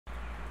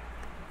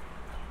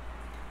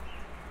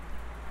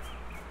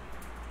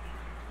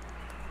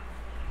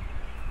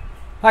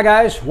Hi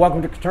guys,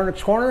 welcome to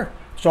Coturnix Corner.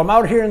 So I'm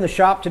out here in the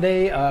shop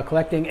today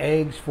collecting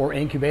eggs for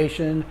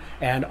incubation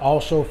and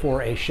also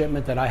for a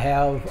shipment that I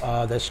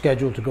have that's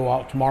scheduled to go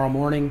out tomorrow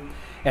morning.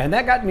 And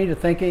that got me to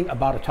thinking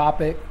about a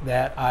topic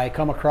that I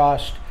come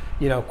across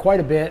quite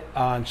a bit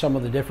on some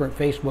of the different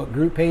Facebook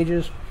group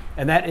pages,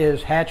 and that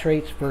is hatch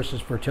rates versus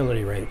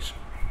fertility rates.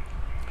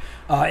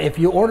 If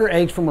you order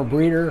eggs from a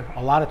breeder,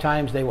 a lot of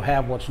times they will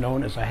have what's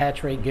known as a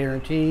hatch rate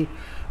guarantee,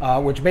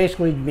 which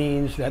basically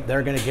means that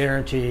they're going to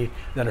guarantee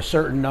that a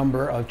certain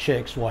number of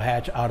chicks will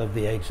hatch out of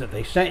the eggs that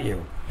they sent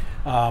you.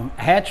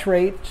 Hatch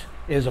rate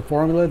is a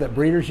formula that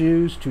breeders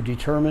use to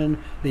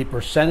determine the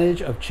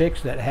percentage of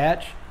chicks that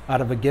hatch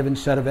out of a given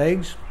set of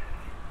eggs.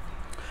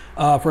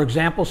 For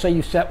example, say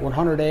you set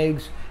 100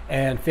 eggs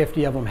and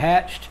 50 of them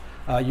hatched,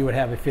 you would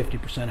have a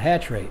 50%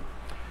 hatch rate.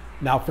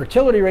 Now,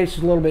 fertility rates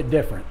is a little bit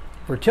different.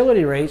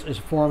 Fertility rates is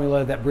a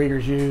formula that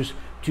breeders use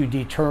to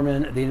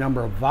determine the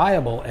number of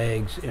viable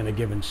eggs in a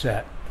given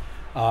set.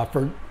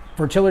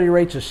 Fertility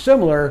rates is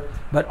similar,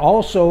 but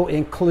also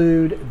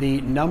include the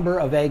number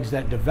of eggs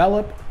that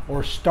develop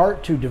or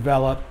start to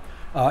develop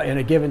in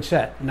a given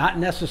set, not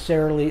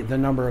necessarily the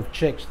number of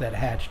chicks that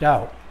hatched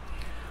out.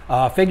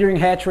 Figuring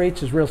hatch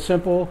rates is real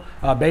simple.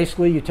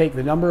 Basically, you take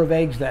the number of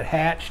eggs that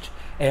hatched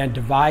and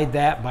divide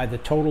that by the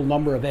total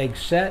number of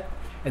eggs set,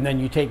 and then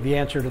you take the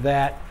answer to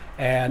that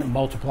and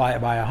multiply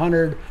it by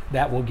 100.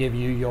 That will give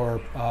you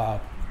your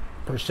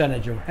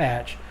percentage of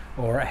hatch,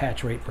 or a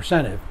hatch rate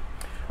percentage.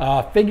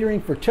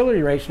 Figuring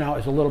fertility rates now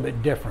is a little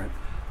bit different.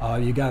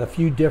 You got a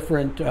few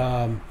different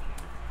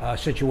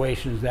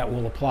situations that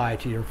will apply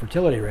to your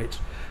fertility rates.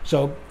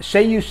 So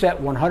say you set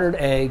 100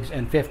 eggs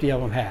and 50 of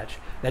them hatch.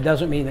 That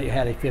doesn't mean that you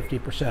had a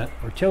 50%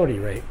 fertility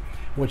rate.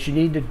 What you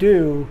need to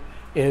do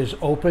is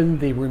open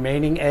the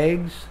remaining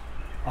eggs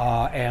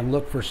and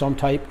look for some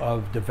type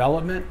of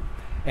development.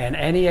 And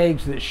any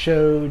eggs that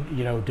showed,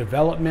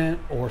 development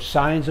or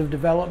signs of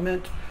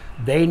development,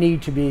 they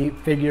need to be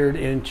figured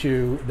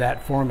into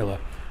that formula.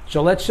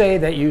 So let's say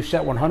that you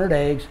set 100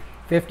 eggs,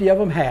 50 of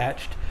them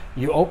hatched,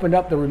 you opened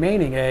up the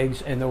remaining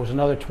eggs, and there was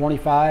another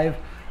 25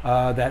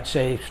 that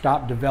say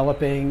stopped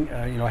developing,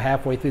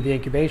 halfway through the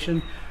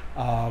incubation.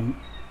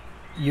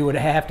 You would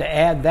have to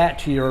add that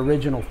to your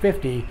original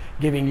 50,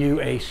 giving you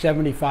a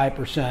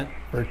 75%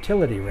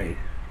 fertility rate.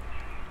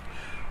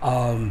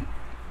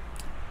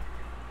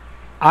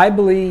 I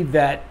believe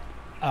that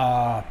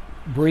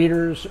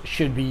breeders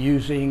should be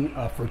using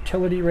a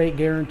fertility rate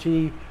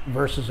guarantee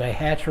versus a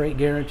hatch rate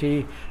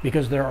guarantee,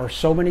 because there are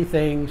so many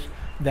things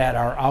that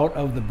are out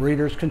of the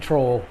breeder's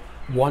control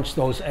once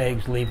those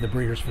eggs leave the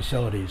breeder's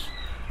facilities.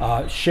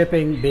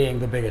 Shipping being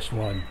the biggest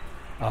one.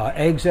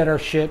 Eggs that are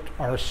shipped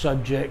are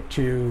subject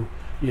to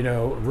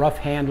rough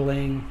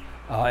handling,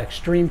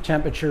 extreme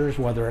temperatures,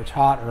 whether it's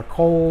hot or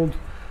cold,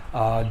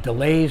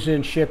 delays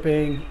in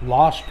shipping,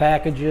 lost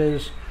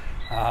packages,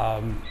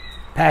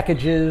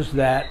 packages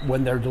that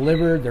when they're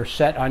delivered, they're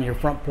set on your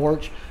front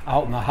porch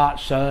out in the hot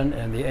sun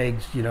and the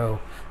eggs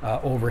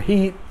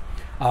overheat.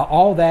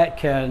 All that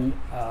can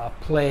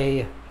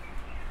play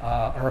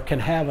or can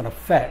have an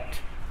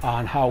effect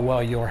on how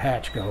well your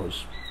hatch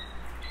goes.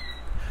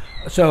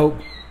 So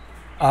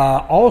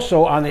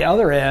also on the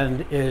other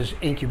end is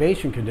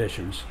incubation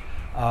conditions.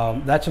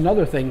 That's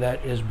another thing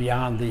that is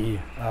beyond the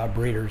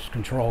breeder's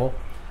control,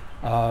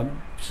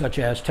 such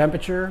as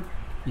temperature,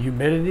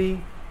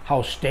 humidity,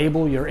 how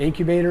stable your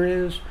incubator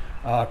is,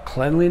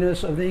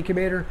 cleanliness of the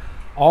incubator.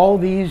 All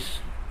these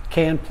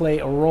can play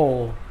a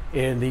role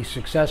in the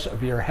success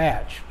of your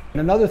hatch.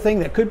 And another thing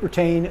that could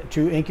pertain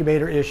to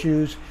incubator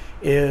issues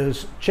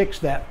is chicks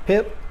that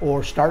pip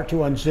or start to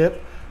unzip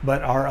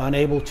but are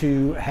unable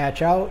to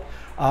hatch out.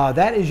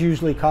 That is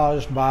usually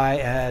caused by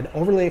an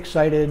overly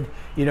excited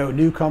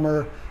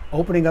newcomer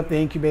opening up the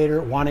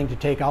incubator, wanting to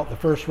take out the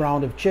first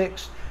round of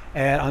chicks,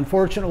 and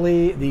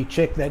unfortunately the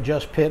chick that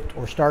just pipped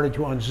or started to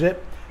unzip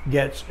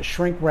gets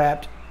shrink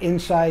wrapped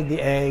inside the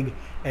egg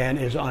and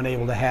is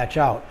unable to hatch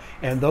out.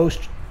 And those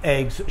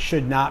eggs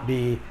should not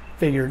be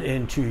figured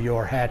into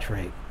your hatch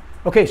rate.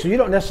 Okay, so you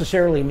don't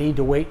necessarily need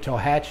to wait till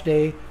hatch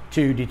day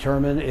to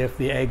determine if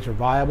the eggs are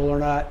viable or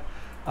not.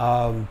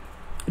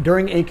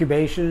 During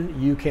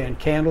incubation, you can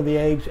candle the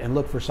eggs and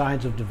look for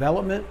signs of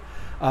development.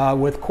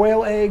 With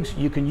quail eggs,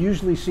 you can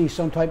usually see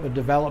some type of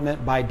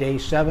development by day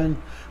 7,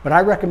 but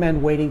I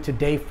recommend waiting to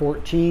day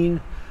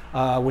 14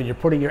 when you're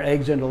putting your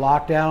eggs into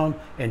lockdown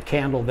and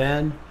candle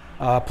then.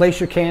 Place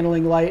your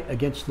candling light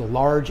against the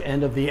large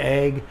end of the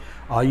egg.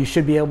 You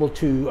should be able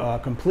to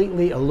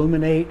completely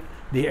illuminate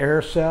the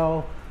air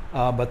cell,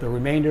 but the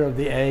remainder of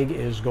the egg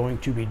is going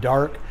to be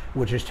dark,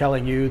 which is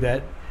telling you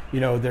that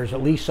there's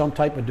at least some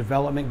type of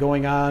development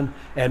going on,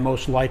 and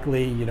most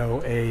likely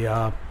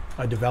a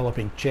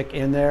developing chick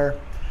in there.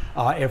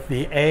 If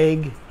the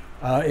egg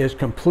is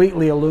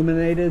completely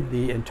illuminated,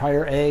 the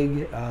entire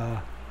egg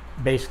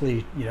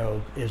basically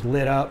is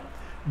lit up,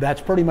 that's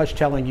pretty much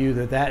telling you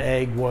that that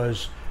egg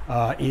was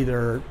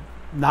either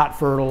not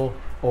fertile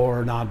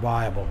or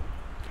non-viable.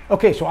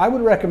 Okay, so I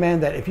would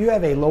recommend that if you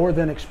have a lower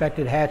than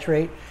expected hatch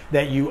rate,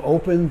 that you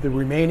open the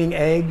remaining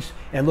eggs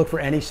and look for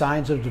any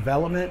signs of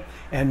development,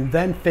 and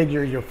then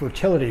figure your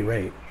fertility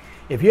rate.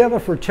 If you have a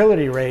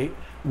fertility rate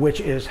which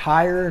is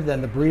higher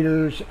than the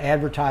breeder's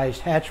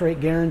advertised hatch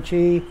rate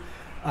guarantee,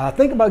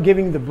 think about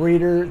giving the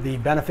breeder the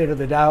benefit of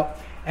the doubt.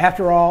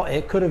 After all,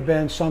 it could have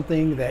been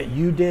something that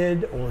you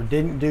did or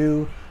didn't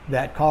do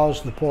that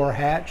caused the poor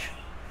hatch.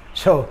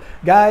 So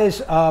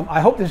guys, I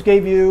hope this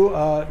gave you,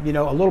 you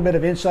know, a little bit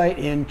of insight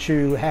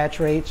into hatch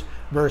rates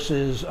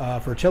versus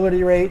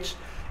fertility rates,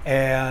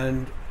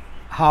 and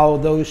how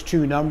those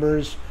two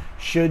numbers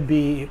should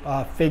be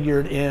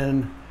figured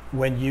in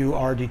when you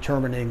are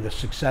determining the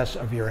success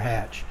of your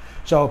hatch.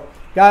 So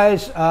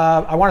guys,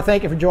 I want to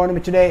thank you for joining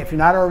me today. If you're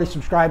not already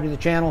subscribed to the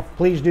channel,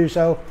 please do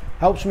so.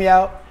 Helps me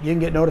out. You can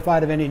get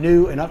notified of any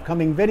new and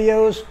upcoming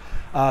videos.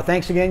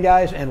 Thanks again,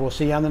 guys, and we'll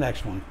see you on the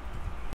next one.